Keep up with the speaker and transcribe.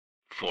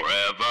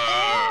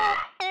Forever.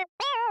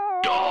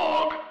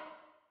 Dog.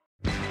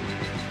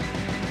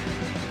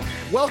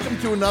 Welcome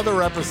to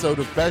another episode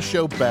of Best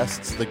Show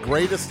Bests, the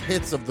greatest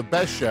hits of the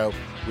best show,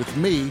 with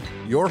me,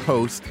 your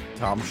host,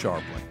 Tom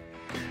Sharpling.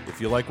 If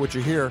you like what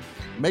you hear,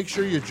 make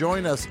sure you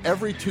join us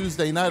every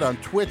Tuesday night on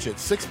Twitch at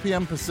 6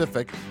 p.m.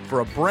 Pacific for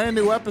a brand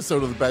new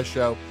episode of the Best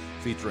Show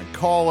featuring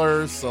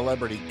callers,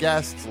 celebrity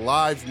guests,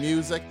 live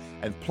music,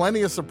 and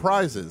plenty of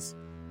surprises.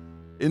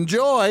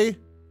 Enjoy!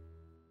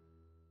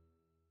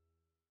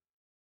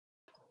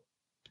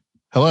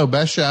 Hello,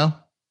 Best Show.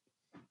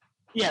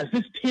 Yeah, is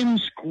this Tim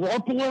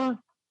Scorpler?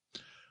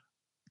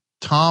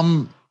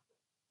 Tom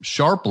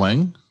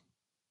Sharpling.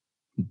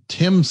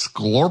 Tim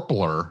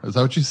Scorpler. Is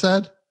that what you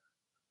said?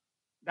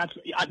 That's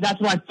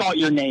what I thought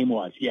your name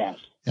was, yes.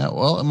 Yeah,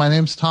 well, my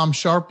name's Tom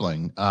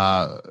Sharpling.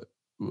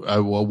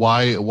 Well,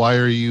 why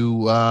are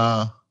you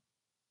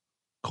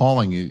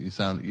calling?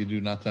 You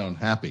do not sound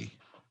happy.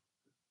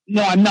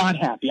 No, I'm not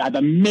happy. I have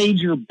a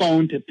major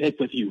bone to pick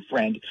with you,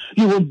 friend.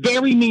 You were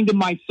very mean to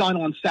my son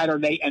on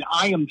Saturday, and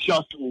I am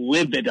just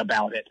livid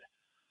about it.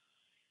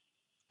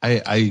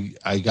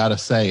 I gotta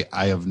say,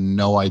 I have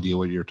no idea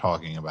what you're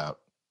talking about.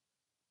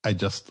 I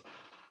just,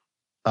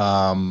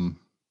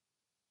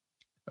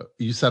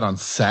 you said on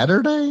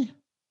Saturday?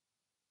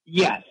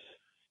 Yes.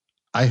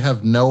 I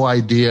have no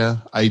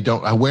idea. I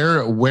don't,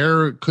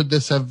 where could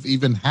this have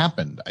even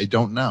happened? I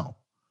don't know.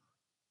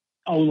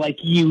 Oh, like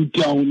you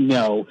don't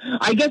know.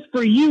 I guess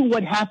for you,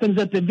 what happens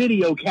at the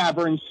video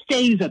cavern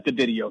stays at the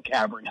video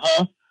cavern,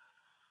 huh?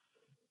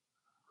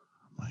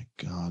 My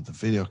God, the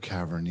video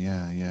cavern.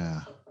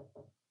 Yeah.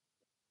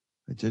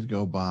 I did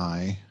go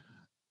by,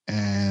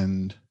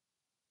 and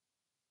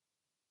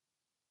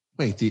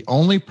wait, the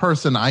only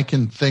person I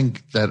can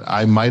think that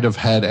I might have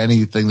had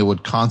anything that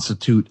would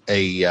constitute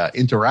a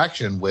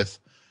interaction with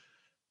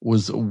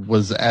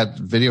was at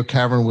video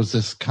cavern was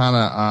this kind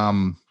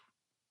of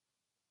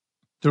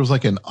there was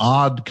like an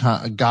odd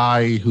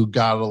guy who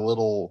got a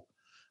little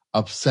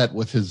upset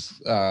with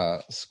his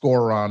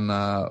score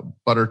on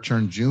Butter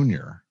Churn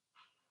Jr.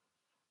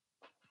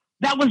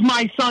 That was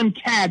my son,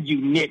 Tad, you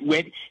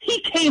nitwit.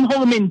 He came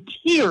home in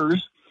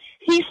tears.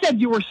 He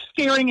said you were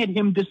staring at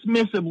him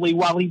dismissively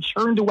while he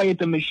churned away at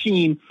the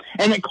machine,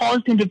 and it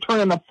caused him to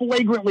turn in a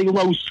flagrantly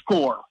low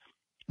score.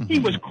 Mm-hmm. He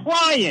was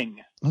crying.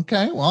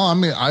 Okay, well, I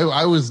mean,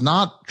 I was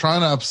not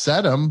trying to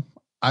upset him.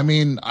 I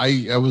mean,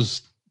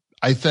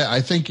 I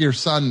think your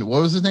son,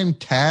 what was his name?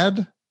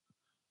 Tad?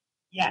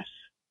 Yes.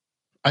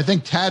 I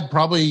think Tad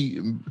probably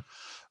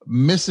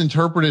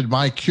misinterpreted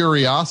my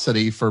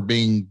curiosity for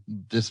being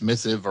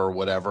dismissive or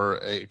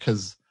whatever.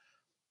 Because,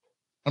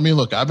 I mean,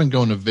 look, I've been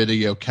going to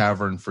Video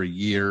Cavern for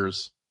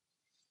years.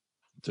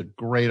 It's a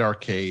great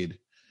arcade.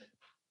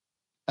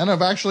 And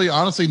I've actually,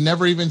 honestly,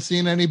 never even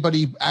seen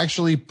anybody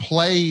actually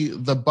play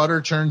the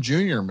Butter Churn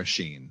Jr.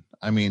 machine.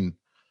 I mean,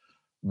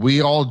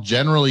 we all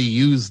generally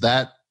use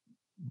that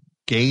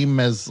game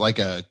as like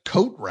a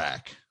coat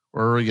rack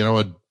or,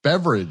 a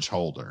beverage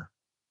holder.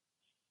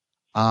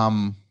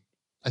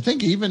 I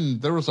think even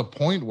there was a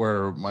point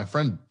where my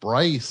friend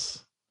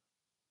Bryce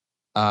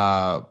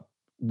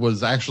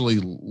was actually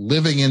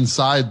living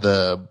inside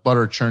the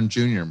Butter Churn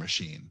Jr.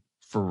 machine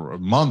for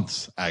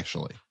months,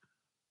 actually.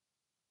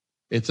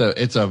 It's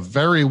a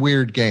very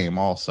weird game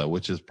also,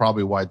 which is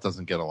probably why it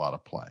doesn't get a lot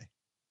of play.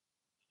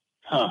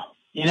 Huh.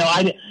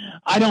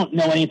 I don't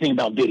know anything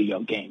about video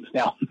games.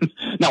 Now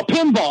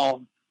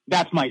pinball,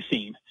 that's my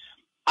scene.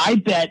 I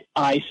bet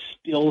I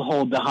still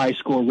hold the high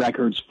score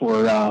records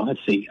for,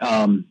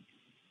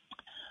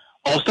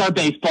 All-Star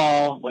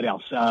Baseball, what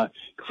else?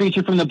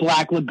 Creature from the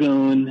Black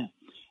Lagoon,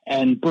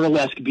 and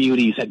Burlesque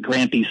Beauties at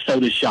Grampy's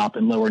Soda Shop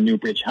in Lower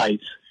Newbridge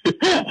Heights.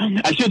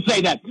 I should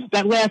say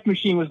that last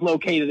machine was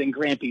located in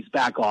Grampy's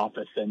back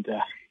office, and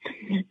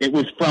it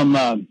was from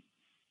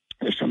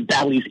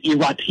Bally's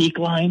Erotique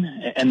line,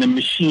 and the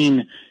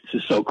machine,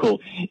 this is so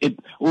cool, it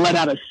let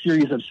out a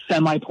series of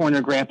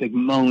semi-pornographic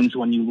moans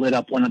when you lit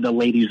up one of the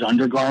ladies'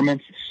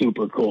 undergarments.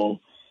 Super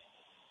cool.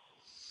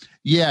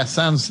 Yeah,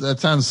 that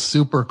sounds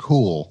super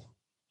cool.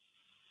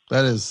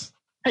 That is.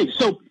 Hey,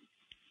 so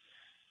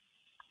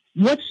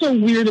what's so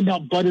weird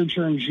about Butter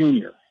Churn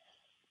Jr.?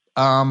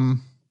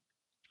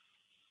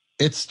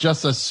 It's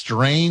just a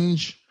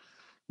strange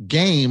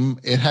game.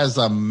 It has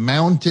a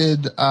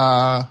mounted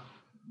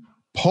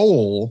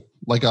pole,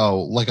 like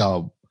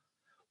a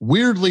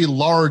weirdly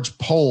large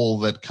pole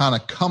that kind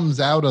of comes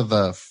out of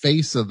the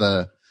face of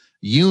the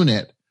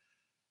unit.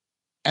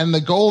 And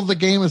the goal of the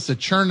game is to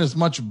churn as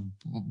much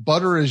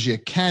butter as you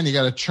can. You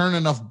got to churn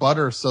enough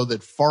butter so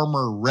that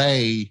Farmer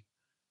Ray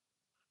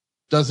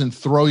doesn't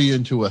throw you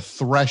into a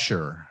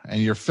thresher.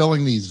 And you're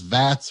filling these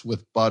vats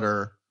with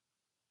butter.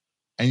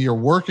 And you're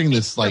working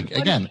this,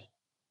 again,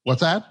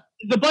 what's that?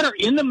 Is the butter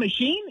in the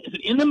machine? Is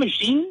it in the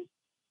machine?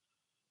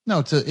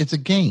 No, it's a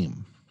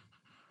game.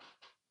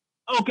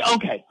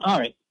 Okay. All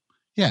right.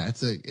 Yeah,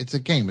 it's a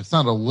game. It's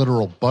not a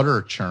literal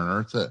butter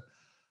churner. It's a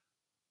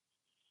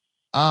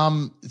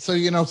so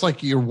it's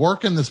like you're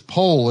working this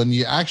pole and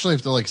you actually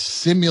have to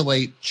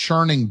simulate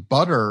churning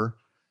butter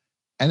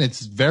and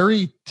it's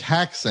very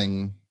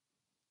taxing,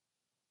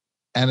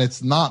 and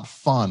it's not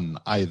fun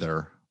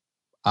either.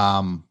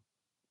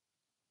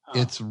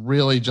 It's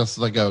really just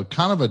like a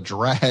kind of a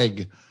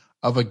drag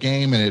of a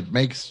game, and it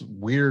makes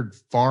weird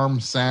farm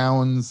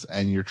sounds,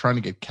 and you're trying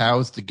to get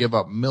cows to give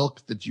up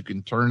milk that you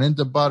can turn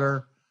into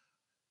butter.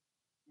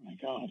 Oh my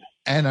God.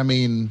 And I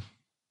mean,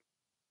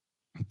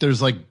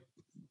 there's like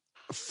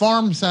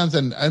farm sounds,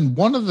 and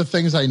one of the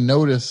things I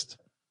noticed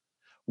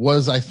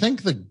was I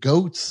think the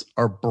goats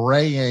are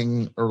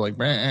braying, or like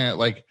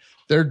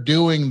they're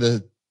doing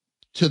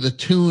to the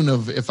tune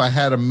of If I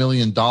Had $1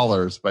 Million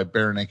by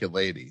Bare Naked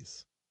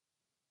Ladies.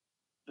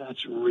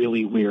 That's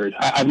really weird.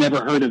 I've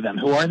never heard of them.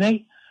 Who are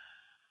they?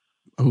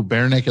 Who,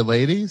 Bare Naked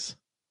Ladies?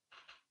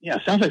 Yeah,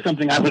 sounds like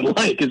something I would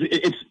like. Is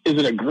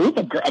it a group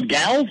of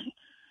gals?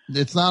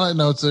 It's not.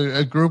 No, it's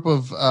a group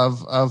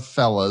of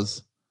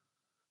fellas,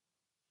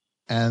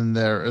 and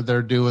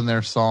they're doing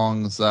their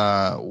songs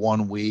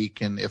 1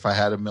 week, and If I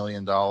Had $1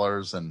 Million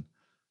and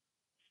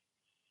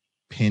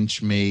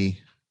Pinch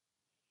Me,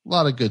 a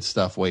lot of good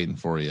stuff waiting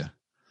for you.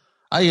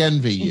 I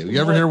envy you. You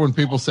ever hear when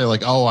people say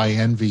like, "Oh, I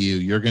envy you.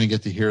 You're going to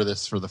get to hear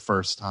this for the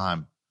first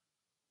time."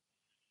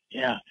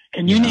 Yeah.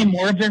 Can you name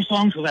more of their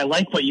songs? Because I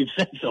like what you've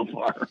said so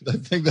far. I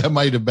think that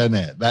might have been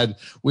it. That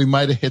we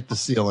might have hit the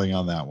ceiling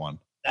on that one.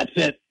 That's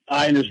it.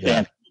 I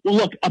understand. Yeah. Well,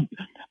 look,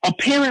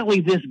 apparently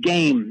this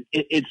game,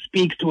 it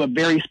speaks to a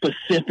very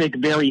specific,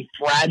 very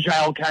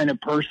fragile kind of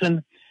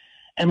person.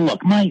 And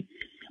look, my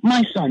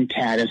son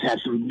Tad has had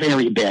some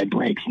very bad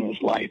breaks in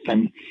his life,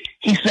 and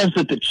he says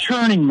that the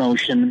churning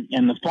motion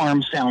and the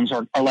farm sounds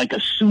are like a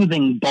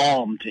soothing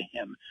balm to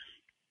him.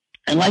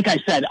 And like I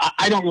said,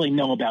 I don't really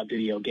know about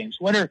video games.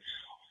 What are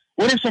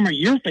some of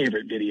your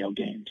favorite video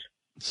games?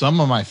 Some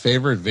of my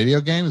favorite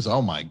video games?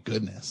 Oh my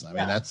goodness. I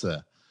mean, that's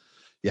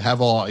you have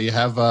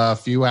a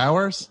few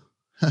hours?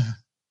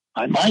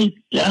 I might.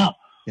 Yeah.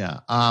 Yeah.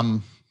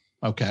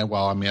 Okay.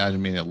 Well, I mean, I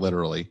didn't mean it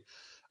literally.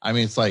 I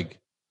mean, it's like,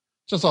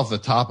 just off the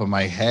top of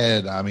my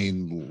head, I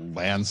mean,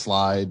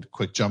 Landslide,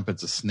 Quick Jump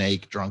It's a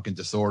Snake, Drunk and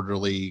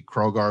Disorderly,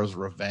 Krogar's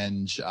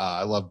Revenge.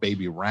 I love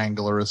Baby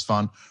Wrangler is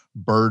fun.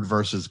 Bird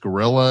versus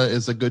Gorilla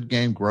is a good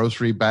game.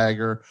 Grocery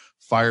Bagger,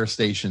 Fire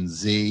Station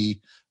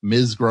Z,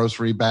 Ms.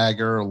 Grocery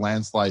Bagger,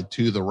 Landslide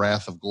 2, The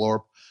Wrath of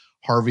Glorp.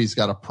 Harvey's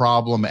Got a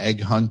Problem.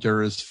 Egg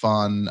Hunter is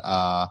fun.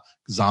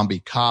 Zombie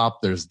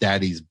Cop. There's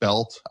Daddy's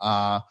Belt.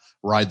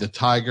 Ride the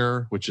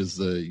Tiger, which is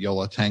the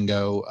Yola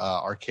Tango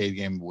arcade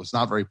game. It was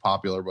not very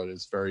popular, but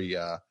it's very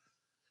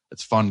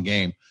it's a fun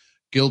game.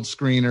 Guild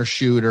Screener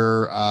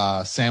Shooter,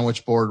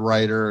 Sandwich Board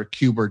Writer,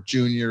 Cubert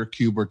Jr.,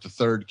 Cubert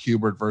III,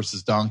 Cubert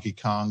versus Donkey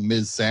Kong.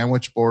 Ms.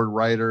 Sandwich Board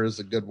Writer is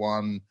a good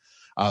one.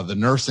 The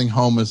Nursing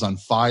Home is on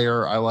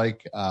Fire. I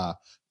like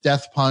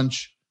Death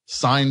Punch,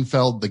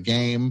 Seinfeld, The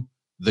Game,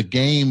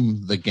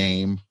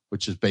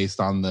 which is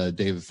based on the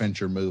David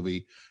Fincher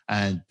movie,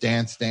 and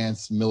Dance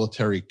Dance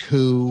Military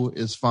Coup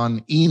is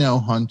fun. Eno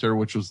Hunter,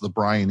 which was the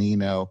Brian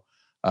Eno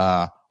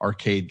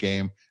arcade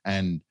game,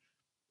 and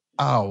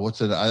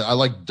what's it? I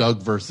like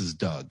Doug versus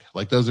Doug.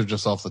 Like, those are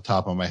just off the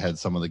top of my head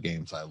some of the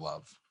games I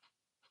love.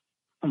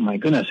 Oh my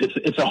goodness,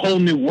 it's a whole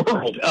new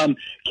world.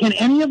 Can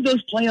any of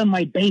those play on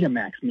my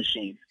Betamax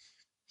machine?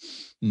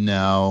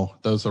 No,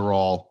 those are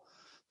all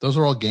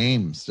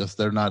games. Just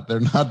they're not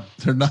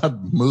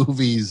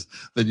movies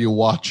that you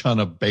watch on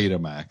a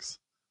Betamax.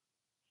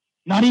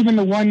 Not even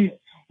the one.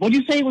 What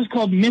did you say it was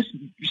called? Miss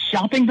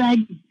Shopping Bag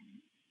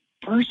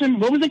Person?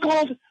 What was it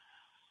called?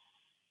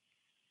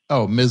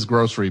 Oh, Ms.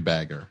 Grocery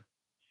Bagger.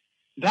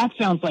 That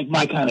sounds like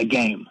my kind of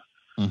game.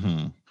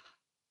 Mm-hmm.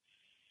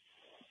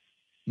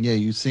 Yeah,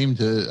 you seem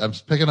to. I'm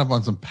picking up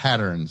on some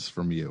patterns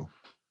from you.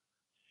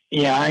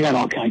 Yeah, I got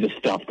all kinds of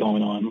stuff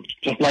going on,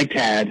 just like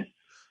Tad.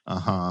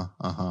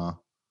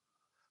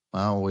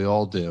 Well, we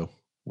all do.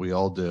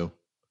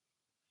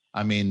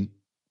 I mean,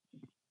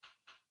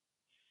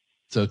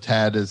 so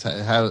Tad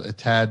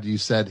you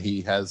said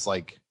he has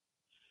like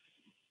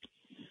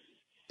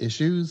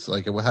issues.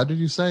 Like, how did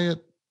you say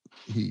it?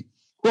 He's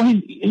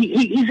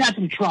had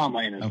some trauma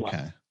in his life.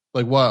 Okay.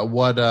 Like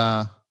what,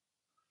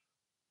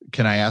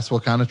 can I ask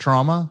what kind of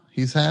trauma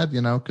he's had?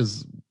 You know,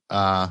 because,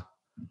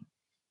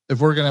 if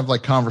we're going to have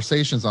like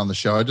conversations on the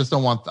show, I just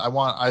don't want,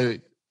 I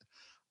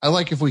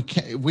like if we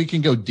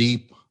can go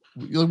deep.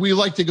 We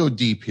like to go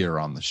deep here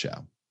on the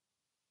show.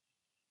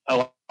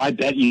 Oh, I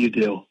bet you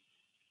do.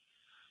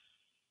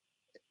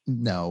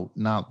 No,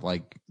 not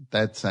like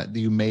that's not,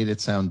 you made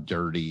it sound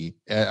dirty.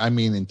 I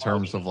mean, in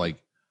terms of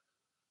like,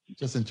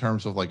 just in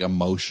terms of like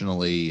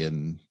emotionally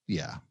and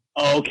yeah.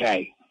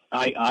 Okay.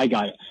 I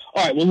got it.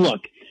 All right. Well,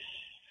 look,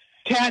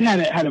 Tad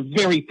had a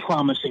very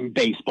promising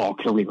baseball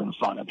career in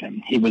front of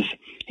him. He was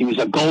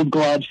a Gold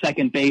Glove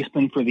second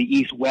baseman for the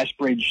East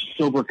Westbridge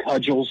Silver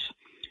Cudgels.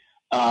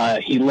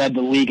 He led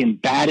the league in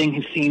batting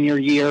his senior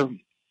year.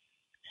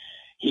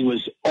 He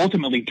was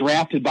ultimately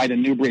drafted by the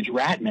Newbridge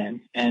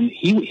Ratmen, and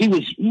he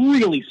was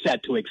really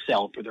set to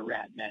excel for the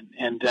Ratmen.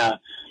 And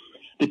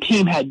the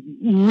team had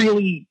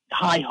really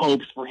high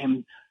hopes for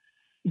him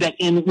that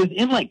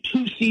within like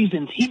 2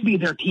 seasons, he'd be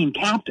their team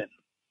captain.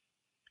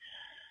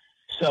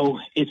 So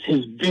it's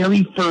his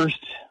very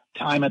first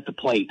time at the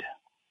plate.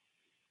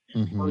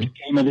 First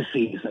game of the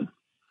season.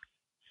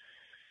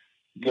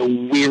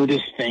 The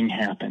weirdest thing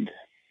happened.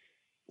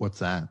 What's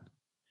that?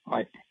 All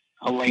right,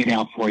 I'll lay it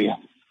out for you.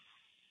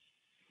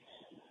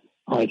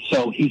 All right,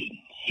 so he's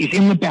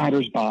in the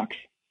batter's box.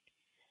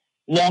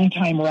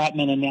 Longtime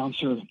Ratman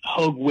announcer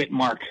Hogue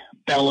Whitmark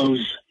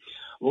bellows,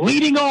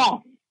 leading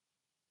off,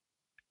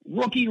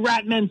 rookie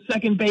Ratman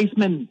second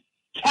baseman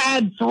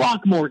Tad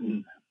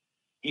Throckmorton.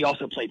 He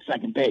also played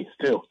second base,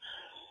 too.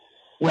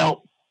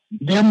 Well,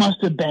 there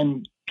must have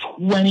been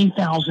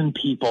 20,000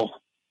 people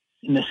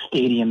in the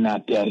stadium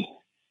that day.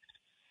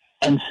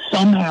 And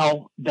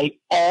somehow they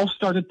all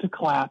started to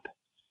clap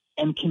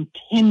and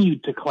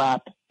continued to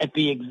clap at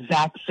the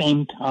exact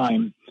same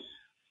time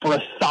for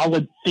a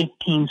solid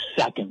 15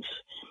 seconds.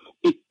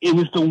 It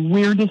was the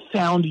weirdest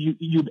sound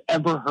you've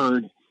ever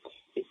heard.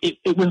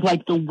 It was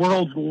like the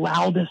world's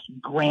loudest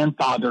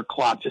grandfather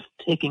clock just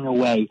ticking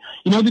away.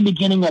 You know the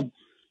beginning of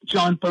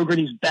John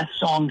Fogerty's best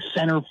song,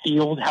 Center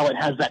Field, how it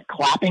has that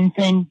clapping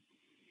thing?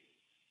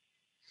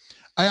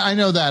 I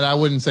know that. I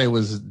wouldn't say it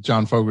was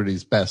John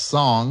Fogerty's best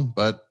song,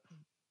 but...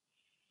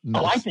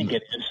 No, I think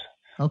it is.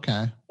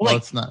 Okay. Well,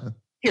 it's not.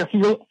 Here,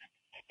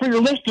 for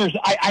your listeners,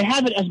 I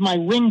have it as my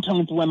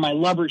ringtone for when my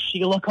lover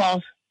Sheila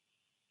calls.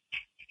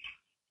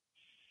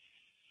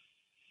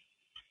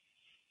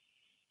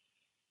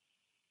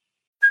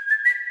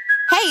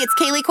 Hey, it's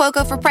Kaylee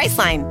Cuoco for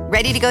Priceline.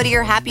 Ready to go to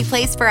your happy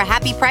place for a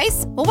happy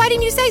price? Well, why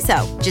didn't you say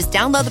so? Just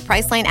download the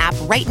Priceline app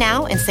right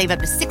now and save up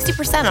to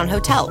 60% on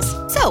hotels.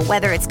 So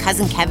whether it's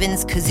Cousin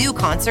Kevin's Kazoo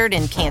Concert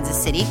in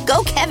Kansas City,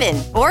 go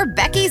Kevin, or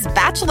Becky's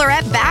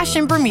Bachelorette Bash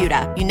in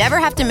Bermuda, you never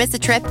have to miss a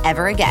trip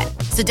ever again.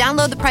 So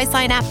download the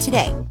Priceline app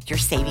today. Your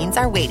savings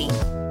are waiting.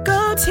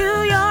 Go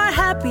to your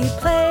happy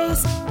place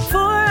for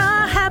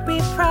a happy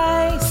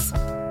price.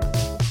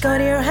 Go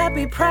to your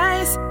happy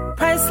price,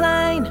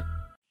 Priceline.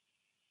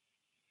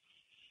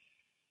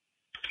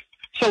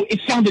 So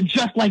it sounded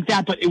just like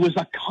that, but it was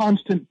a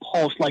constant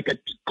pulse, like a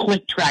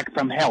click track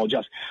from hell,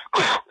 just.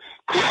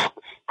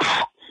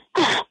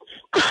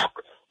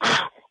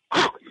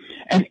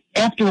 And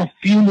after a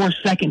few more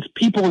seconds,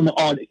 people in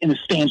the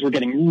stands were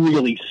getting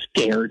really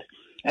scared,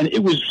 and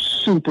it was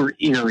super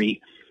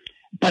eerie.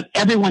 But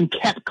everyone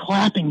kept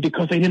clapping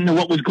because they didn't know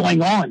what was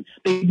going on.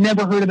 They'd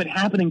never heard of it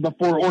happening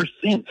before or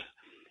since.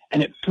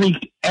 And it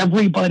freaked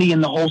everybody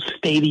in the whole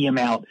stadium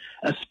out,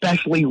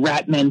 especially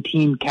Ratman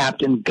team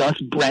captain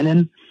Gus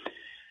Brennan.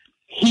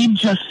 He'd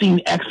just seen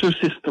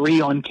Exorcist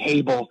 3 on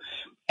cable,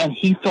 and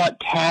he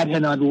thought Tad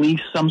had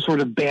unleashed some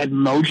sort of bad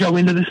mojo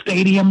into the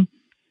stadium.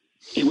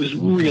 It was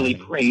really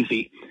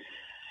crazy.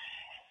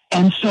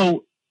 And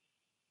so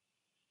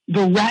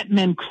the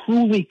Ratmen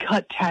cruelly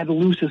cut Tad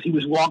loose as he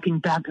was walking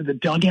back to the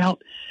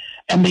dugout,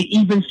 and they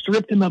even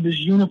stripped him of his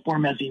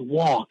uniform as he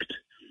walked.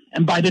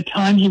 And by the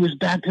time he was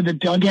back to the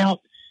dugout,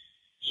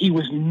 he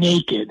was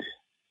naked.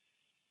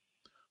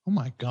 Oh,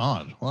 my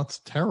God. Well, that's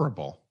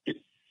terrible.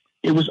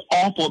 It was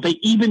awful. They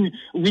even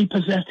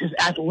repossessed his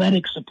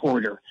athletic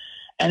supporter.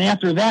 And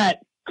after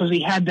that, because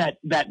he had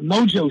that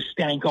mojo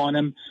stank on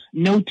him,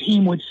 no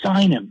team would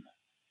sign him.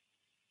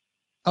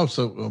 Oh,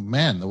 so,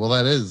 man, well,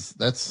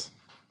 that's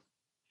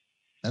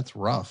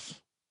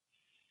rough.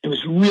 It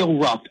was real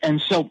rough.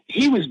 And so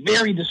he was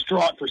very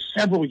distraught for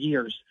several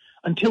years,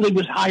 until he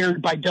was hired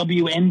by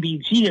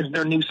WNBG as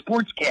their new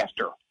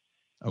sportscaster.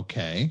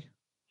 Okay.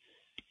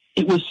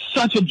 It was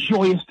such a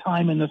joyous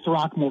time in the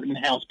Throckmorton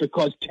house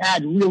because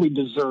Tad really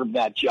deserved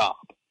that job.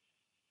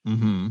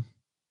 Mm-hmm.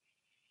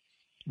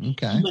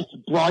 Okay. He went to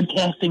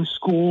broadcasting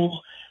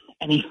school,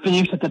 and he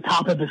finished at the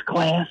top of his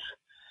class.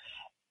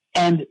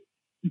 And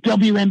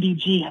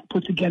WNBG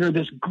put together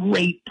this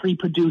great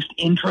pre-produced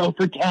intro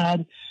for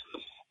Tad,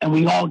 and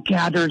we all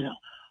gathered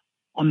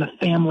on the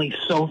family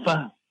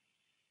sofa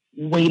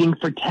waiting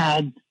for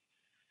Tad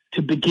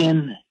to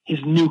begin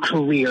his new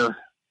career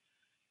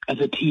as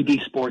a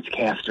TV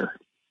sportscaster.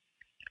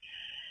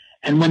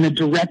 And when the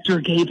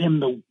director gave him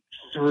the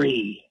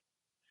 3,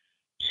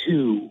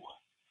 2,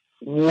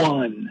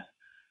 1,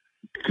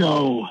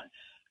 go,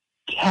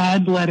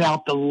 Tad let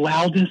out the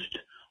loudest,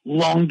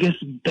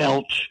 longest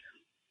belch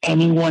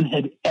anyone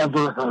had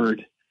ever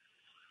heard.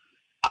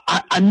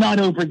 I'm not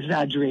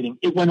over-exaggerating.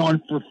 It went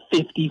on for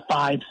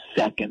 55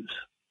 seconds.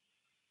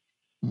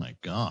 Oh, my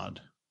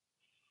God.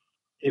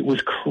 It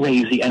was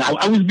crazy. And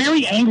I was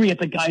very angry at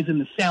the guys in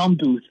the sound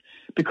booth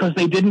because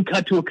they didn't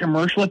cut to a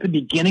commercial at the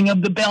beginning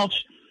of the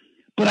belch.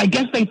 But I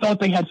guess they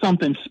thought they had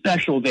something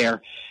special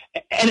there.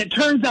 And it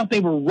turns out they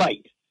were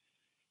right.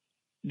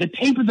 The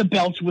tape of the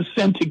belch was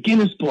sent to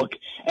Guinness Book,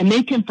 and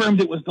they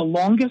confirmed it was the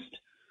longest,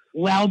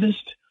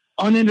 loudest,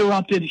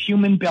 uninterrupted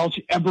human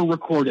belch ever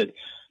recorded.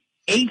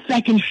 8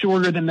 seconds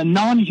shorter than the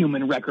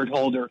non-human record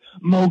holder,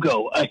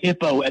 Mogo, a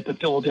hippo at the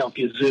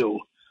Philadelphia Zoo.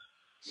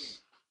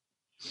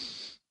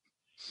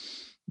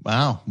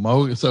 Wow,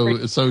 so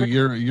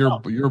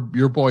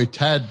your boy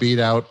Tad beat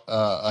out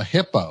a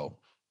hippo.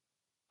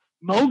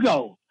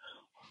 Mogo,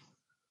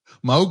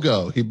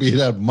 he beat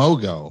out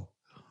Mogo.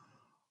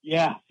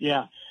 Yeah.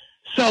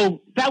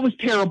 So that was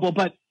terrible,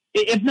 but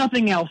if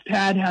nothing else,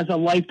 Tad has a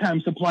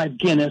lifetime supply of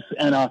Guinness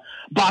and a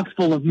box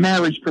full of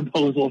marriage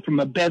proposals from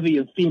a bevy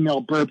of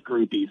female burp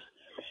groupies.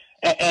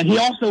 And he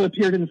also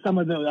appeared in some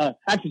of the,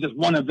 actually just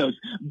one of those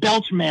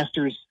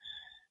Belchmasters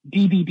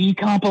DVD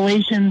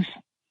compilations.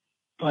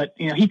 But,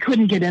 he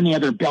couldn't get any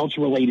other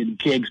Belch-related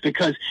gigs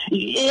because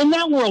in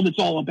that world, it's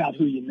all about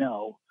who you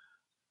know.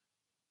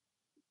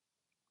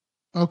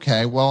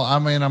 Okay. Well, I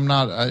mean, I'm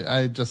not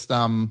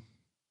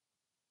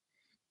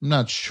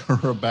sure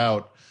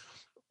about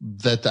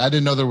that. I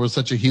didn't know there was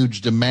such a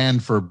huge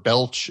demand for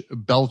Belch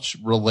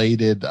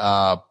related,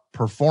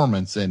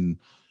 performance in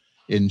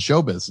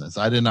show business.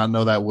 I did not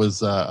know that was,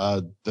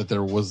 that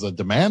there was a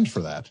demand for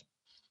that.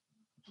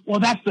 Well,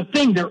 that's the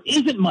thing. There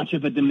isn't much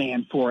of a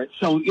demand for it.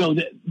 So,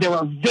 there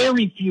are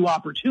very few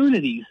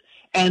opportunities,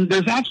 and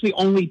there's actually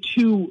only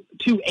two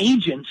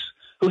agents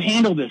who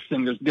handle this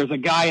thing. There's a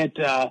guy at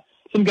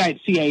some guy at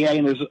CAA,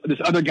 and there's this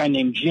other guy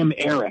named Jim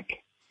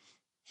Eric.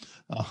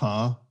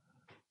 Uh-huh.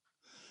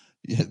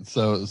 Yeah.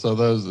 Those are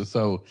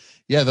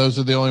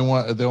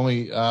the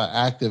only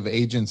active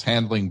agents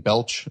handling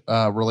Belch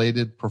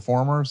related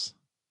performers.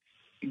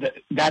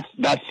 That's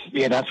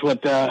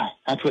what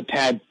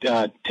Tad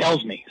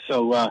tells me.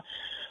 So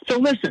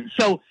listen.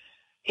 So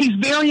he's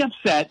very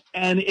upset,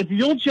 and if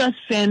you'll just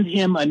send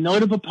him a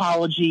note of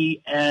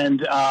apology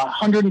and a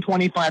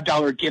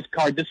 $125 gift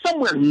card to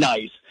somewhere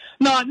nice,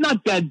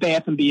 not Bed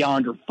Bath and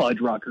Beyond or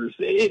Fuddruckers,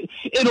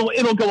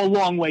 it'll go a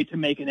long way to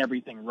making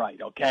everything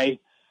right. Okay.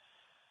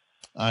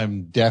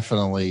 I'm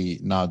definitely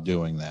not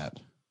doing that.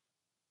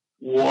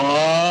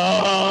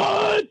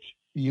 What?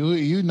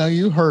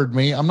 You heard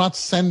me. I'm not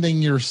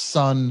sending your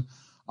son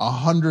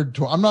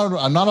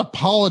I'm not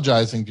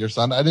apologizing to your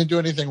son. I didn't do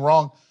anything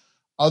wrong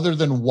other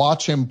than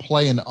watch him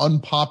play an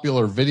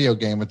unpopular video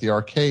game at the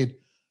arcade.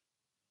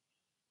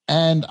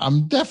 And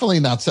I'm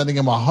definitely not sending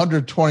him a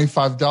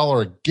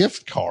 $125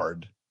 gift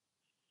card.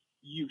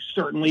 You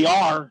certainly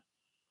are.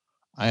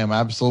 I am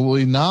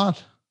absolutely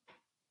not.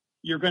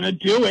 You're going to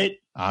do it.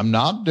 I'm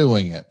not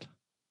doing it.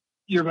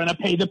 You're going to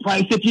pay the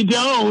price if you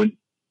don't.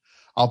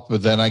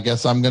 But then I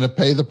guess I'm going to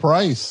pay the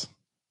price.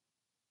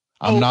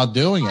 I'm not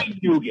doing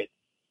it.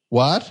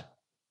 What?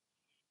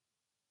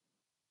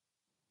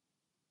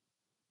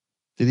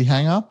 Did he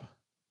hang up?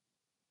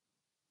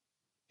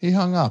 He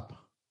hung up.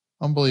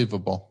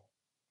 Unbelievable.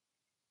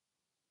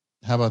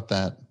 How about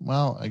that?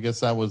 Well, I guess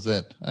that was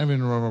it. I don't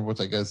even remember what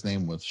that guy's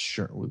name was.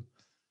 Can't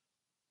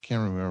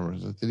remember.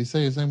 Did he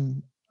say his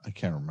name? I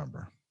can't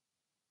remember.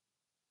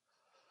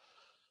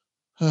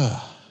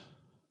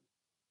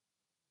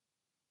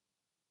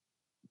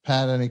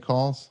 Pat, any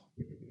calls?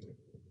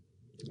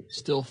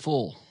 Still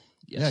full.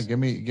 Yes. Yeah,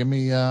 give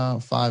me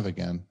 5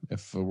 again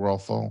if we're all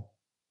full.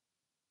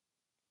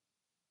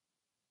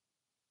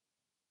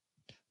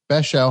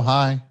 Best show,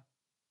 hi.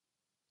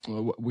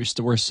 We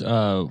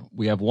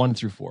have 1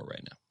 through 4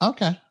 right now.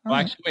 Okay. Well,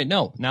 actually, wait,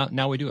 no.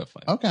 Now we do have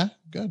 5. Okay,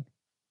 good.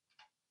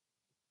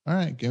 All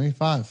right, give me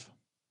 5.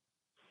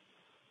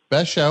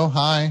 Best show,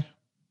 hi.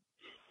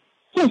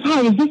 Yes,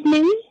 hi, is this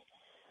me?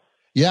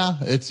 Yeah,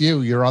 it's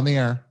you. You're on the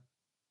air.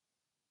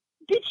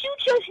 Did you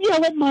just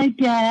yell at my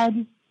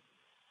dad?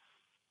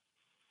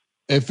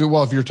 If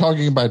you're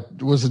talking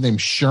about, was his name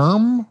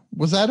Sherm?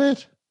 Was that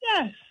it?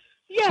 Yes.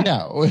 Yes.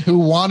 Yeah, who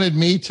wanted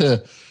me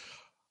to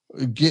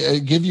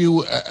give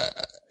you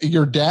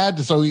your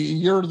dad? So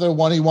you're the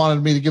one he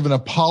wanted me to give an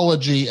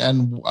apology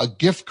and a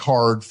gift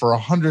card for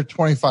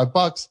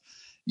 $125.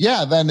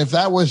 Yeah, then if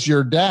that was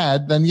your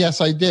dad, then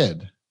yes, I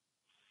did.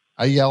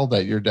 I yelled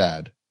at your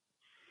dad.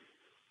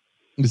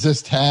 Is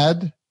this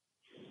Tad?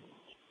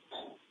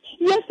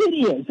 Yes, it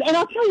is. And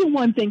I'll tell you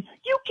one thing.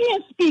 You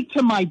can't speak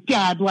to my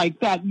dad like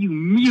that, you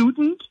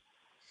mutant.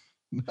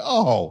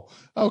 Oh,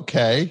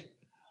 okay.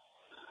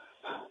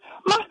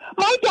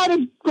 My dad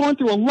has gone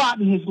through a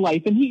lot in his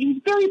life, and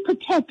he's very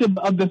protective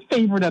of the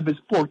favorite of his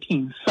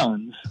 14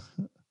 sons.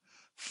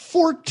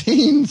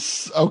 14?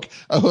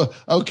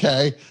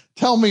 Okay.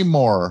 Tell me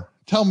more.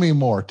 Tell me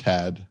more,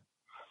 Tad.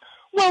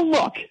 Well,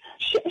 look,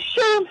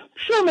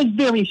 Sherm is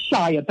very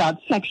shy about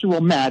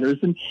sexual matters,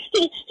 and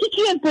he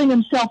can't bring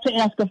himself to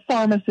ask a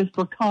pharmacist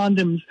for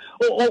condoms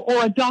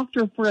or a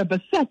doctor for a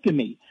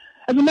vasectomy.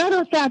 As a matter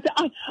of fact,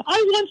 I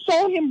once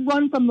saw him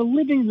run from the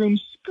living room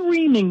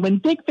screaming when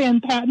Dick Van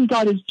Patten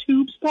got his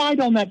tubes tied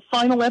on that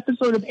final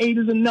episode of 8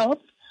 is Enough.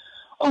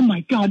 Oh,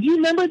 my God. Do you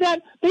remember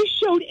that? They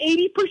showed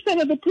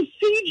 80% of the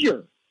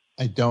procedure.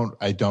 I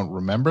don't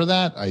remember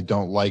that. I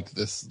don't like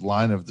this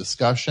line of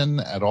discussion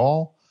at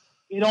all.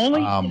 It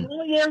only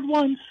aired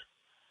once.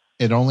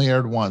 It only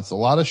aired once. A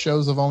lot of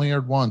shows have only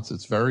aired once.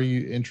 It's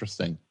very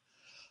interesting.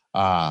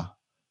 Some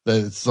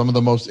of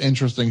the most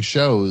interesting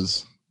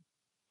shows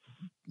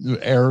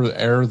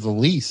air the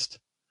least.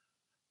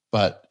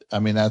 But I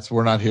mean,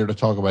 we're not here to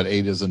talk about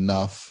 8 is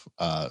Enough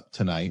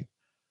tonight.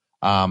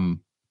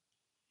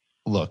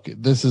 Look,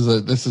 this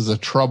is a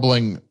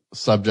troubling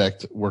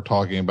subject we're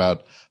talking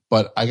about,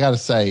 but I got to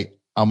say,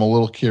 I'm a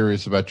little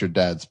curious about your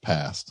dad's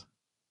past.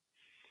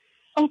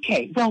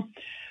 Okay, well,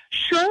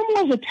 Sherm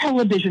was a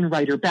television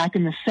writer back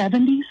in the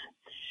 70s.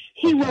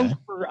 He wrote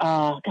for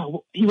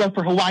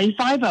Hawaii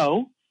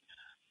Five-0,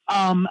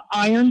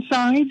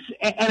 Ironsides,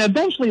 and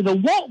eventually the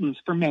Waltons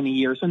for many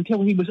years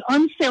until he was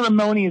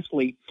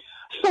unceremoniously,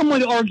 some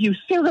would argue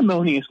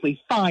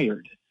ceremoniously,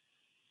 fired.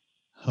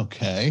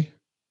 Okay.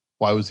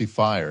 Why was he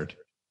fired?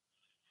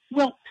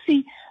 Well,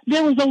 see,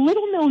 there was a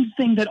little-known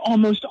thing that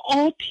almost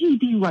all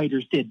TV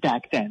writers did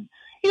back then,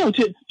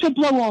 to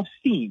blow off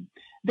steam.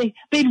 They'd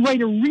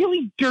write a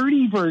really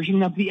dirty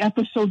version of the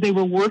episode they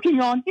were working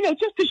on,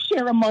 just to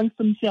share amongst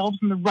themselves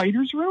in the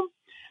writer's room.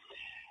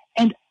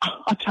 And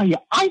I'll tell you,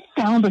 I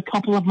found a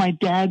couple of my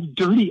dad's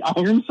dirty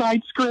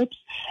Ironside scripts,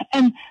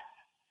 and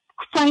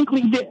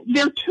frankly,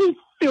 they're too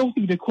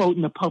filthy to quote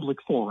in a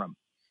public forum.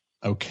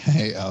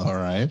 Okay, all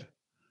right.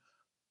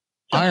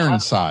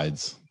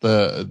 Ironsides,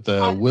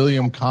 the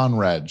William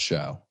Conrad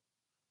show.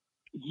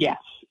 Yes,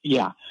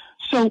 yeah.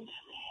 So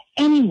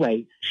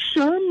anyway,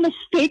 Sherm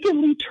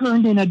mistakenly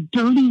turned in a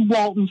dirty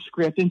Walton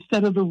script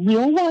instead of the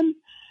real one.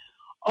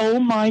 Oh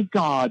my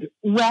God,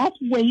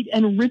 Rathwaite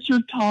and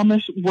Richard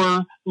Thomas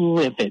were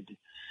livid.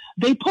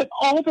 They put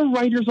all the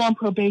writers on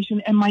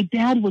probation, and my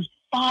dad was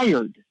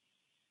fired.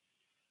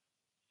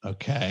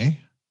 Okay.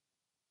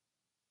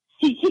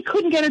 He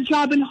couldn't get a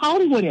job in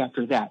Hollywood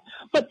after that.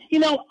 But,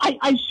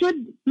 I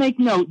should make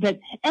note that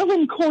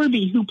Ellen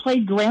Corby, who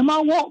played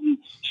Grandma Walton,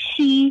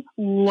 she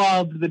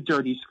loved the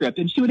dirty script.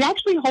 And she would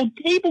actually hold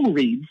table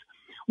reads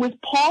with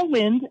Paul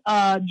Lynde,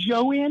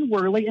 Joanne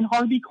Worley, and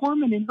Harvey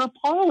Korman in her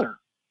parlor.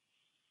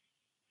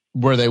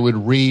 Where they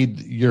would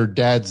read your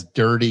dad's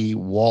dirty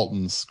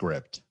Walton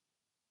script.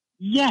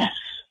 Yes.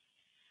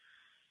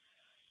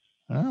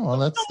 Oh, well,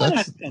 that's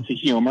sense of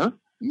humor.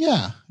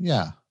 Yeah.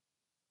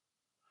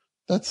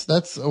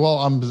 That's well,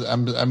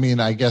 I mean,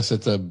 I guess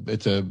it's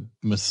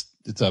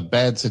a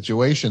bad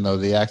situation though.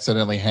 They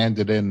accidentally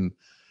handed in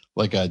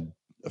like a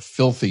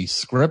filthy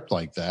script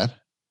like that.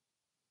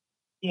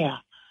 Yeah.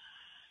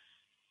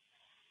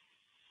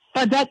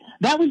 But that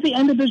was the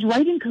end of his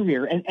writing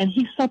career, and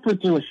he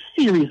suffered through a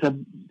series of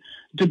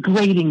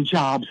degrading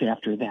jobs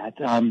after that.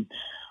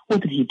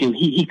 What did he do?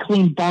 He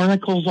cleaned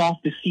barnacles off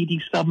the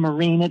CD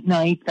Submarine at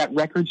night, that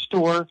record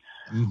store.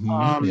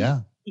 Mm-hmm,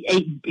 yeah.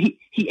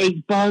 He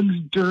ate bugs,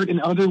 dirt,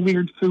 and other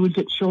weird foods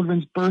at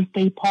children's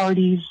birthday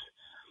parties.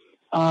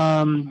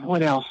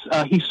 What else?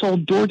 He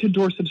sold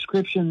door-to-door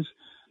subscriptions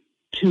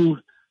to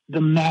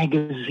the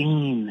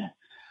magazine.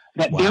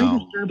 That very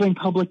disturbing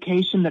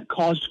publication that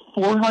caused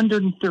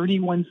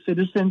 431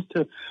 citizens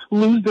to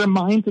lose their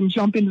minds and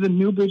jump into the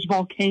Newbridge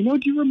volcano.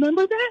 Do you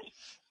remember that?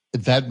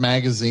 That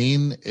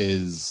magazine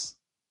is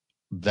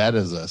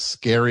a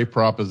scary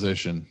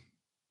proposition.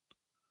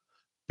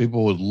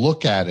 People would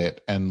look at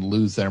it and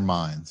lose their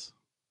minds.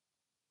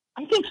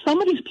 I think some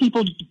of these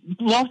people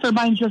lost their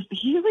minds just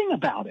hearing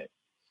about it.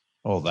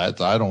 Oh, I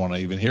don't want to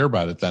even hear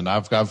about it then.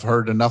 I've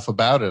heard enough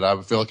about it.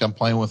 I feel like I'm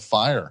playing with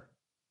fire.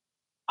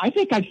 I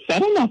think I've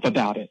said enough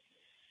about it.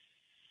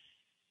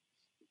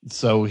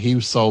 So he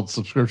sold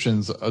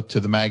subscriptions to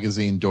the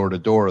magazine door to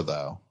door,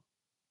 though.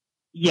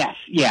 Yes,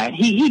 yeah,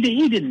 he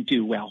didn't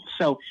do well.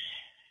 So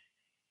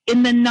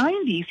in the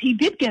 90s, he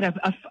did get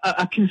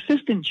a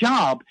consistent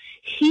job.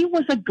 He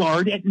was a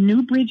guard at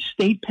Newbridge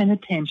State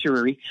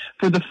Penitentiary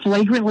for the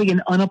flagrantly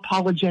and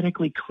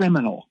unapologetically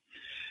criminal.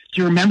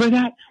 Do you remember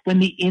that? When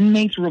the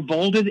inmates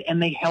revolted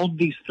and they held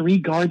these 3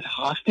 guards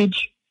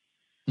hostage?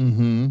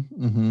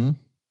 Mm-hmm.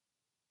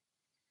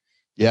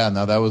 Yeah,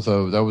 no, that was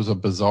a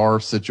bizarre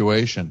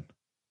situation.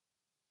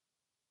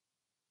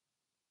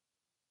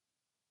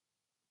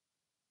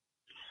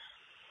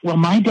 Well,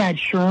 my dad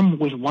Sherm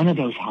was one of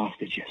those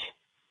hostages.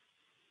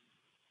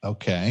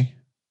 Okay.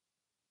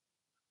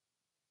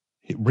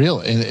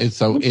 Really? And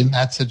so in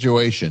that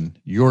situation,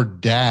 your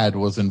dad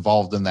was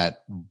involved in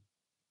that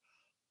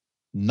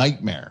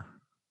nightmare.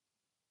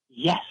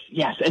 Yes.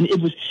 And it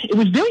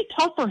was very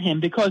tough for him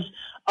because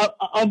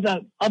of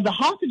the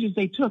hostages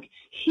they took,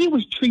 he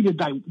was treated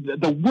by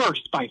the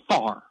worst by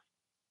far.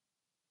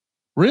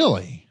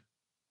 Really?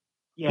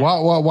 Yeah.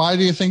 Why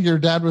do you think your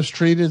dad was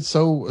treated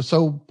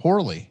so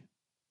poorly?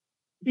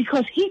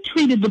 Because he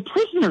treated the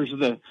prisoners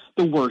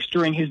the worst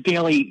during his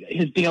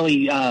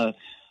daily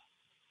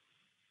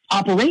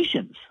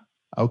operations.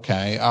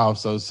 Okay. Oh,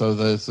 so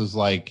this is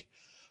like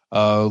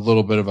a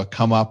little bit of a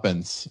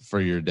comeuppance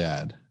for your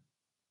dad.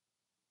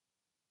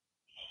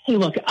 Hey,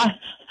 look, I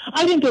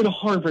didn't go to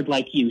Harvard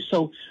like you,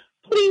 so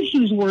please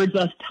use words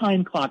us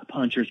time clock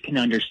punchers can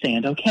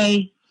understand,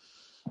 okay?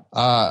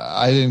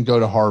 I didn't go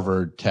to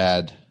Harvard,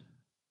 Tad.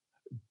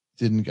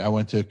 I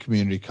went to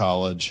community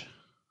college.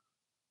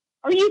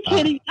 Are you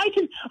kidding?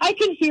 I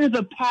can hear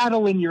the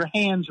paddle in your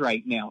hands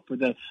right now for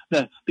the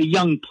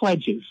young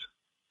pledges.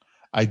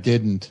 I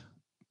didn't.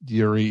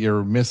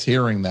 You're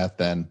mishearing that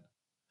then.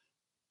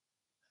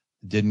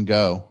 Didn't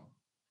go.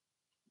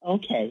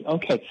 Okay.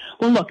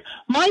 Well, look,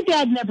 my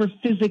dad never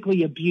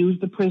physically abused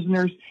the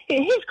prisoners.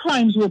 His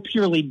crimes were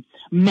purely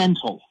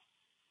mental.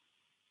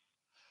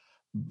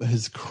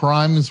 His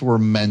crimes were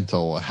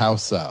mental. How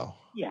so?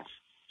 Yes.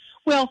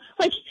 Well,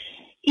 like,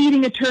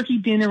 eating a turkey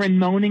dinner and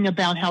moaning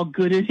about how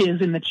good it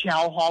is in the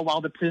chow hall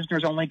while the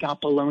prisoners only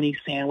got bologna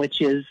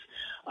sandwiches,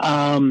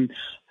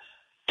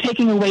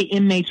 taking away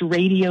inmates'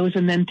 radios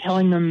and then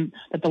telling them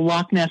that the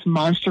Loch Ness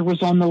Monster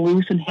was on the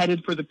loose and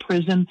headed for the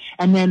prison,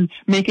 and then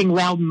making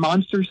loud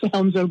monster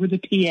sounds over the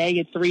PA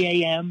at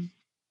 3 a.m.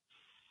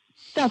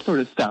 That sort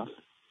of stuff.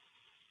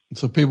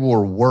 So people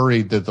were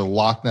worried that the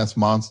Loch Ness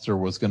Monster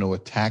was going to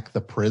attack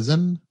the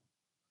prison?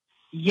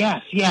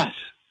 Yes, yes.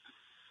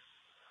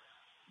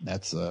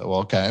 That's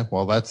well, okay.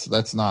 Well,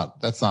 that's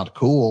not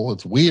cool.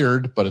 It's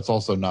weird, but it's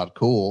also not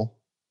cool.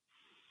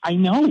 I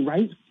know,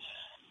 right?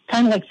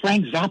 Kind of like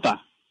Frank Zappa.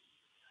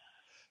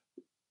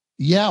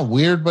 Yeah,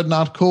 weird, but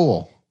not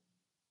cool.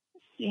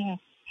 Yeah.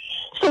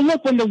 So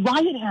look, when the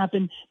riot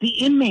happened, the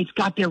inmates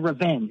got their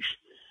revenge.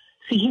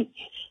 See,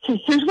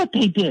 here's what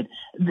they did.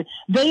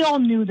 They all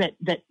knew that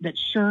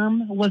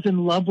Sherm was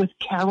in love with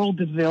Carol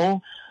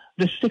DeVille,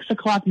 the 6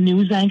 o'clock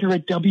news anchor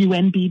at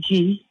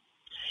WNBG.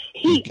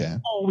 He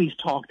always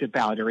talked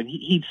about her, and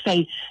he'd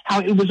say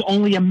how it was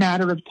only a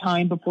matter of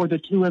time before the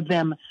two of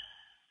them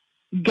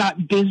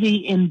got busy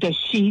in the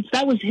sheets.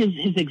 That was his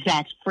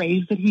exact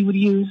phrase that he would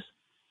use.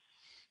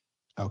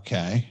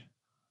 Okay.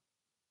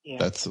 Yeah.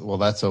 That's your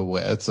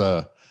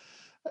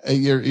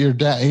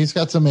dad. He's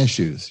got some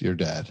issues. Your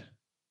dad.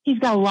 He's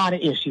got a lot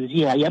of issues.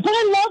 Yeah. But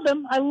I love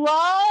him.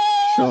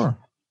 Sure.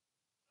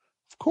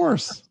 Of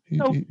course.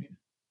 So,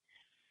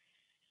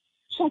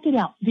 check it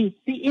out. The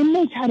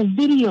inmates had a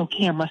video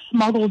camera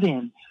smuggled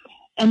in,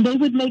 and they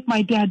would make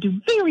my dad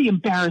do very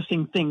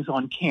embarrassing things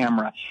on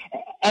camera.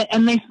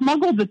 And they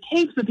smuggled the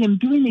tapes of him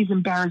doing these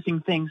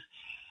embarrassing things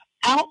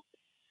out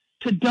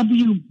to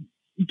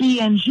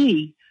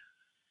WBNG,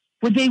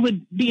 where they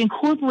would be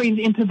incorporated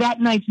into that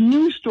night's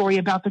news story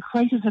about the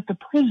crisis at the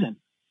prison.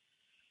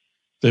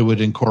 They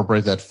would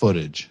incorporate that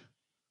footage.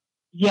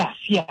 Yes.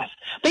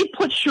 They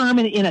put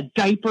Sherman in a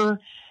diaper,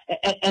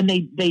 and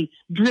they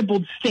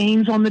dribbled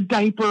stains on the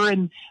diaper,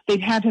 and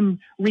they'd have him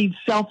read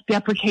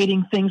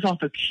self-deprecating things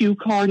off a cue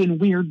card in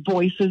weird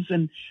voices.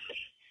 And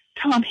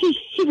Tom,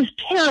 he was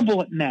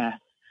terrible at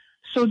math.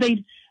 So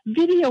they'd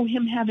video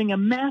him having a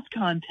math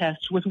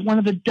contest with one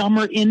of the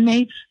dumber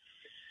inmates.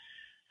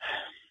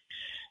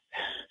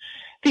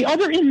 The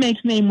other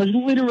inmate's name was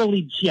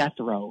literally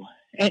Jethro.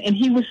 And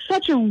he was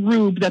such a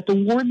rube that the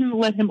warden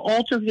let him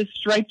alter his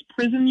striped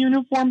prison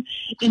uniform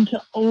into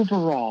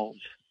overalls.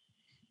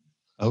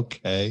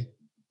 Okay.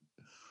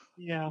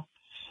 Yeah.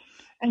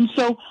 And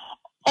so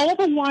all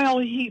the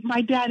while my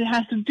dad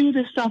has to do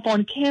this stuff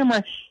on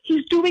camera,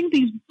 he's doing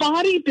these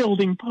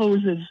bodybuilding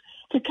poses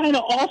to kind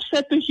of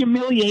offset the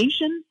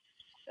humiliation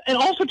and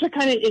also to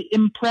kind of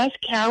impress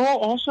Carol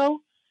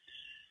also.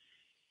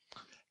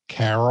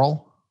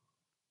 Carol?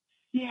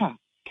 Yeah.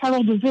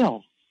 Carol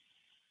DeVille.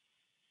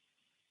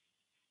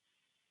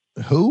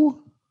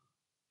 Who?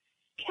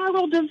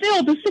 Carol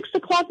DeVille, the 6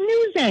 o'clock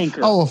news anchor.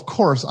 Oh, of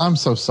course. I'm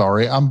so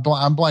sorry. I'm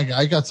blank.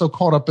 I got so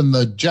caught up in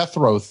the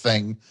Jethro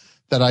thing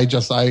that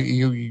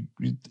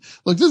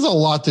look, there's a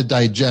lot to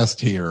digest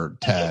here,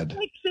 Tad.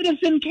 It's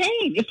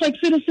like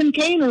Citizen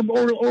Kane or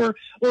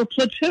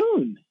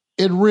Platoon.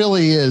 It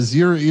really is.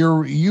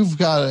 You've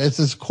got,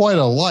 it's quite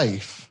a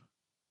life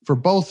for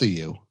both of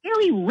you.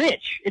 Very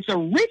rich. It's a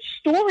rich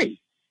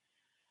story.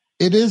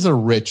 It is a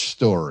rich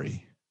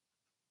story.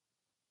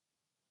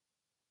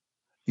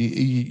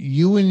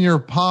 You and your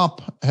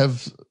pop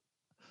have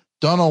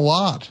done a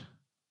lot.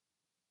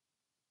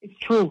 It's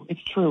true.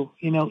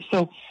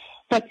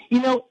 But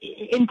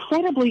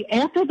incredibly,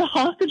 after the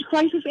hostage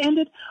crisis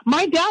ended,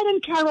 my dad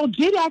and Carol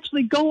did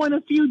actually go on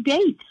a few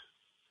dates.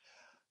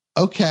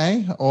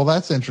 Okay. Well,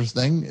 that's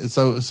interesting.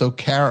 So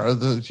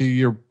Carol,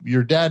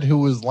 your dad, who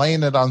was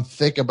laying it on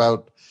thick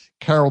about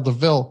Carol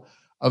DeVille,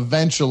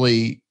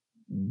 eventually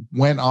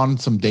went on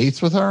some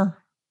dates with her.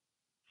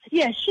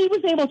 Yeah, she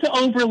was able to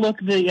overlook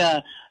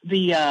the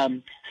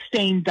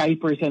stained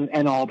diapers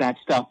and all that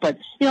stuff. But,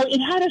 it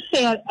had a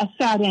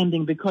sad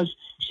ending because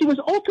she was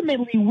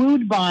ultimately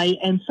wooed by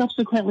and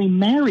subsequently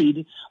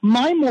married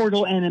my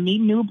mortal enemy,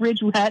 Newbridge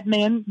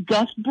Ratman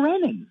Gus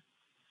Brennan.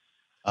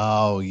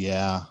 Oh,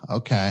 yeah.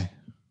 Okay.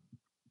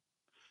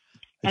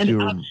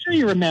 And I'm sure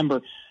you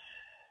remember,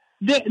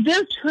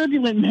 their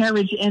turbulent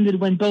marriage ended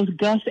when both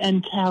Gus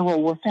and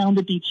Carol were found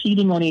to be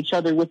cheating on each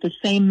other with the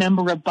same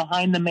member of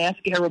Behind the Mask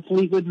era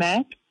Fleetwood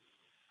Mac.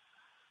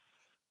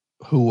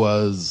 Who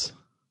was?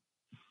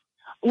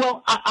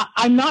 Well,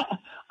 I'm not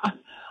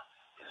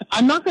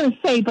going to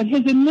say, but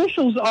his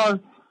initials are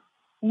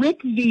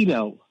Rick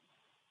Vito.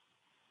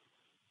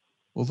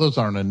 Well, those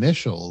aren't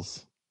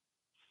initials.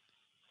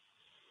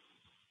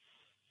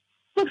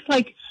 Looks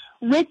like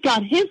Rick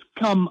got his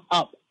come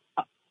up.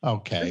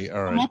 Okay,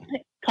 all right.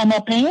 Come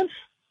up pants.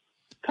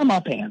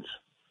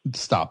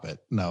 Stop it.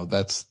 No,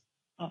 that's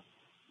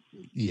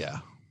yeah.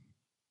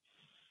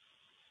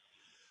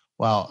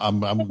 Well,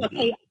 I'm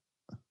okay.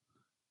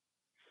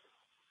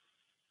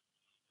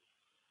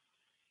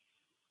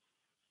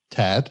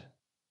 Tad.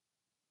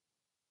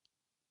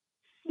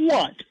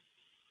 What?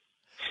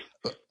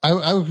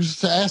 I was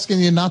just asking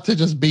you not to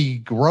just be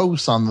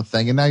gross on the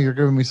thing, and now you're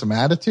giving me some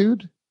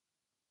attitude?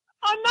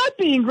 I'm not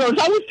being gross.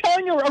 I was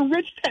telling you a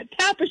rich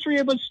tapestry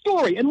of a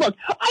story. And look,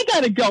 I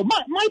got to go.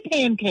 My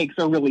pancakes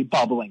are really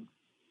bubbling.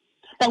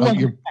 That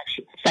wasn't a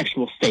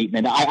sexual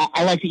statement.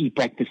 I like to eat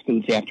breakfast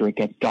foods after it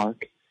gets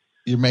dark.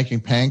 You're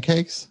making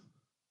pancakes?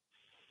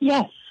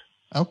 Yes.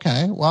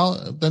 Okay.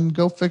 Well, then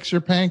go fix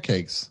your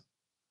pancakes.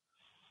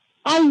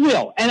 I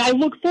will. And I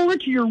look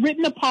forward to your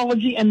written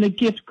apology and the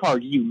gift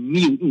card, you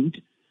mutant.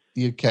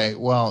 Okay.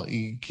 Well,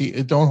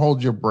 don't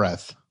hold your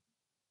breath.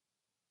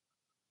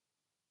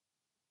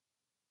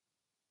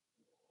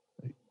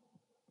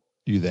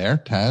 You there,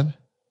 Tad?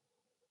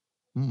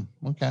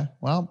 Okay.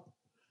 Well,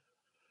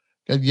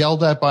 got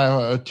yelled at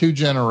by 2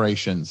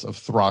 generations of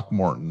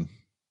Throckmorton.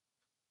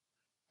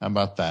 How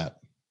about that?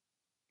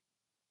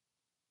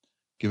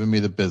 Giving me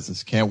the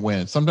business. Can't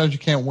win. Sometimes you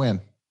can't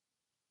win.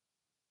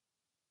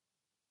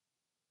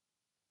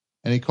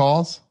 Any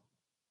calls?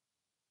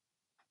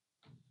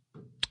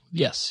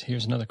 Yes.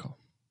 Here's another call.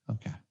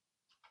 Okay.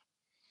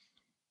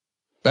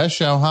 Best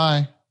show.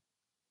 Hi.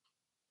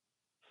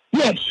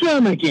 Yeah,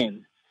 Sherm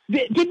again.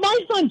 Did my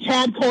son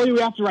Tad call you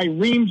after I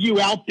reamed you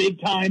out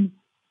big time?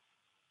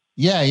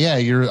 Yeah.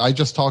 I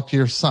just talked to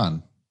your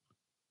son.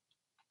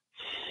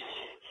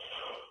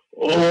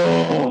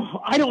 Oh,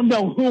 I don't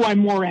know who I'm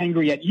more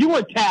angry at, you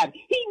or Tad.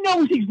 He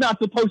knows he's not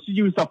supposed to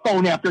use the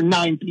phone after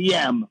 9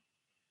 p.m.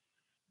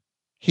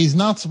 He's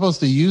not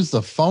supposed to use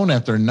the phone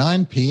after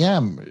 9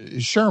 p.m.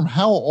 Sherm,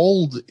 how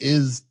old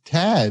is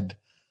Tad?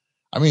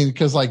 I mean,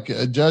 because like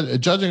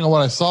judging on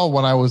what I saw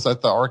when I was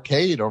at the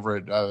arcade over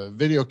at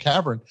Video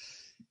Cavern,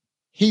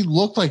 he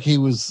looked like he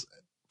was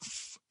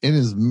in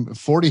his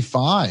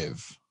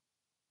 45.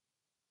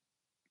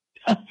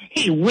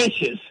 He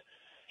wishes.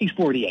 He's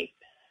 48.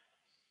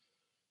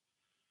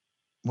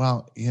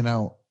 Well,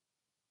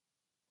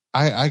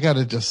 I got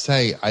to just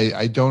say,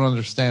 I don't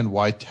understand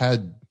why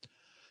Ted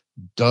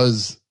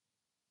does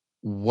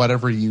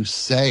whatever you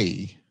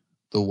say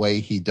the way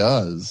he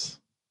does.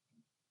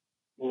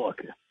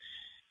 Look,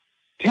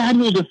 Tad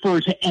will defer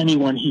to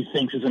anyone he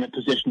thinks is in a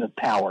position of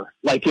power.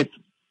 Like if,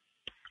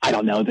 I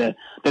don't know, the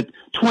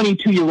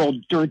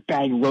 22-year-old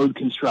dirtbag road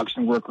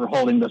construction worker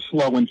holding the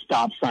slow and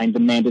stop sign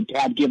demanded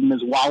Tad give him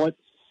his wallet.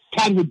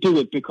 Tad would do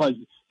it because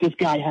this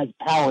guy has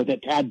power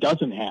that Tad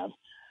doesn't have.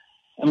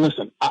 And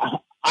listen,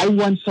 I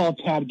once saw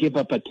Tad give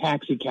up a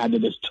taxi cab to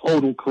this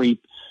total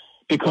creep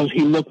because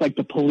he looked like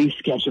the police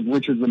sketch of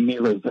Richard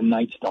Ramirez, the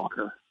Night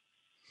Stalker.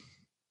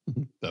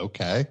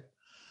 Okay.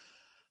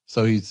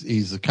 So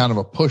he's a kind of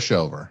a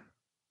pushover.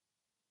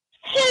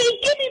 Hey,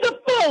 give me the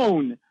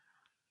phone!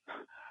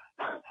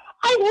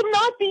 I will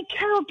not be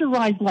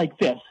characterized like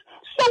this.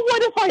 So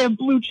what if I have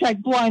blue check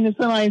blindness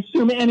and I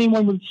assume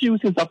anyone with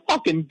shoes is a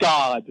fucking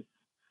god?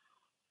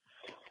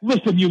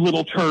 Listen, you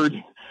little turd.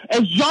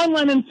 As John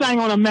Lennon sang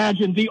on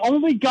Imagine, the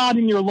only god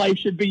in your life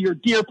should be your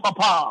dear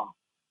papa.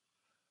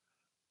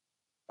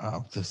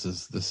 Oh, this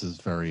is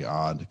very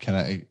odd. Can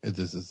I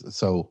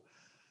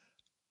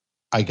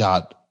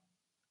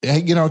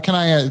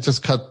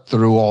just cut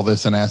through all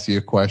this and ask you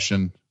a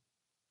question?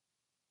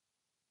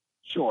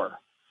 Sure.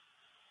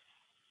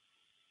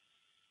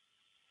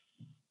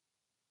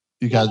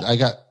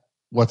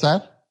 What's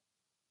that?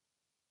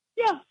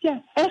 Yeah.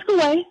 Ask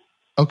away.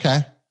 Okay.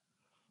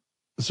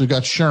 So we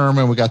got Sherm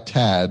and we got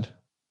Tad.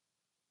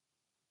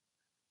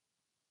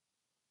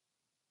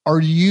 Are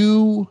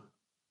you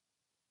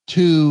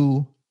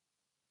two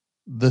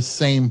the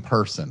same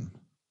person?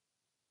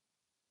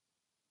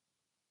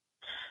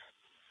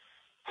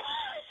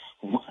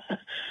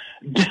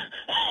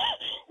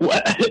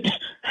 What?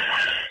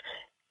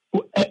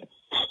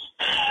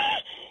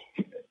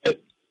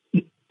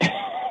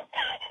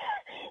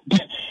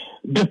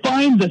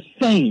 Define the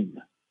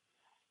same.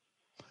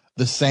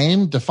 The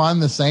same? Define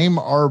the same?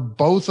 Are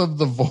both of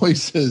the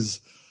voices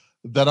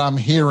that I'm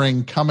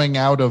hearing coming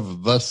out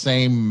of the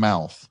same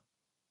mouth?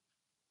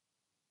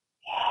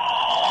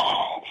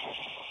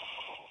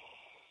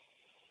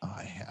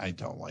 I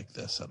don't like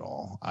this at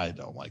all. I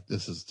don't like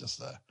this. Is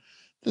just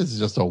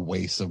a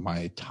waste of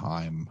my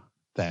time.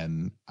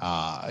 Then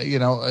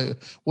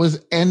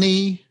was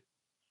anything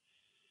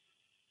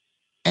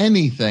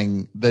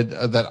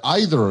that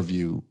either of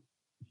you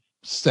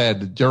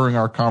said during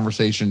our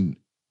conversation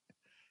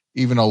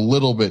even a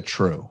little bit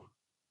true?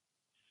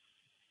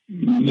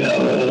 No.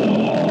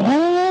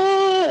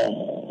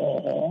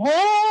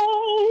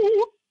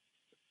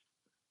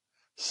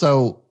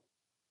 So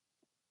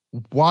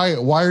why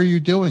are you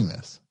doing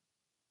this?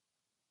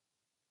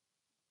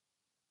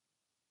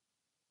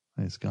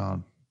 He's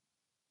gone.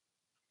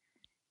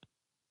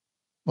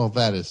 Well,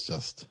 that is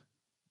just,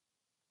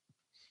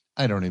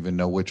 I don't even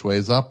know which way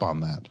is up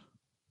on that.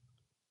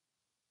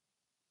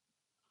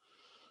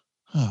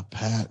 Oh,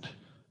 Pat.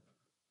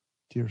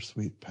 Dear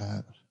sweet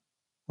Pat.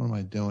 What am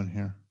I doing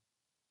here?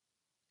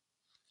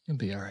 You'll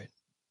be all right.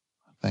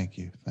 Thank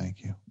you.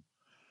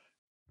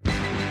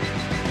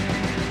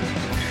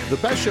 The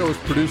Best Show is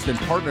produced in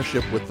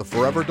partnership with the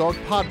Forever Dog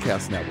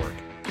Podcast Network.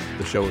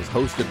 The show is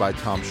hosted by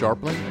Tom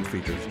Sharpling and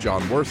features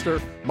John Worster,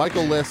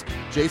 Michael Lisk,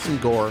 Jason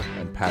Gore,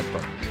 and Pat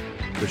Byrne.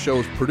 The show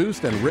is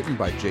produced and written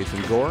by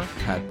Jason Gore,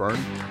 Pat Byrne,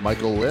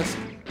 Michael Lisk,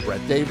 Brett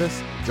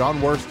Davis,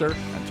 John Worster,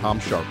 and Tom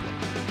Sharpling.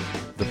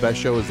 The Best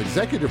Show is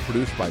executive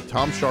produced by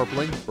Tom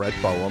Sharpling, Brett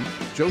Boehm,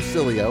 Joe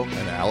Cilio,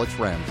 and Alex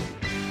Ramsey.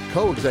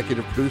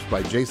 Co-executive produced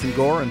by Jason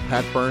Gore and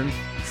Pat Byrne.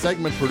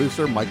 Segment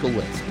producer Michael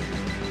Lisk.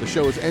 The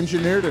show is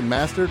engineered and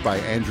mastered by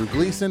Andrew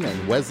Gleason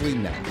and Wesley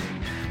Knapp.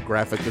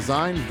 Graphic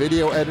design,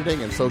 video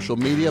editing, and social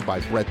media by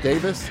Brett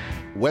Davis.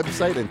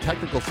 Website and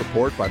technical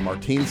support by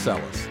Martine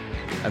Sellis.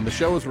 And the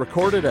show is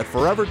recorded at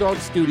Forever Dog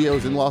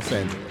Studios in Los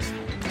Angeles.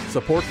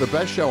 Support The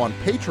Best Show on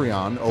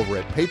Patreon over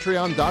at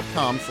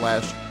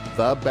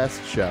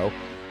patreon.com/TheBestShow.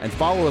 And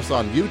follow us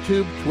on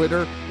YouTube,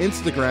 Twitter,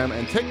 Instagram,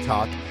 and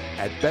TikTok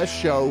at Best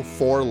Show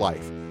 4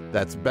 Life.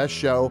 That's Best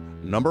Show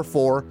number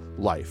 4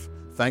 Life.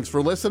 Thanks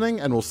for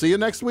listening, and we'll see you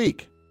next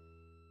week.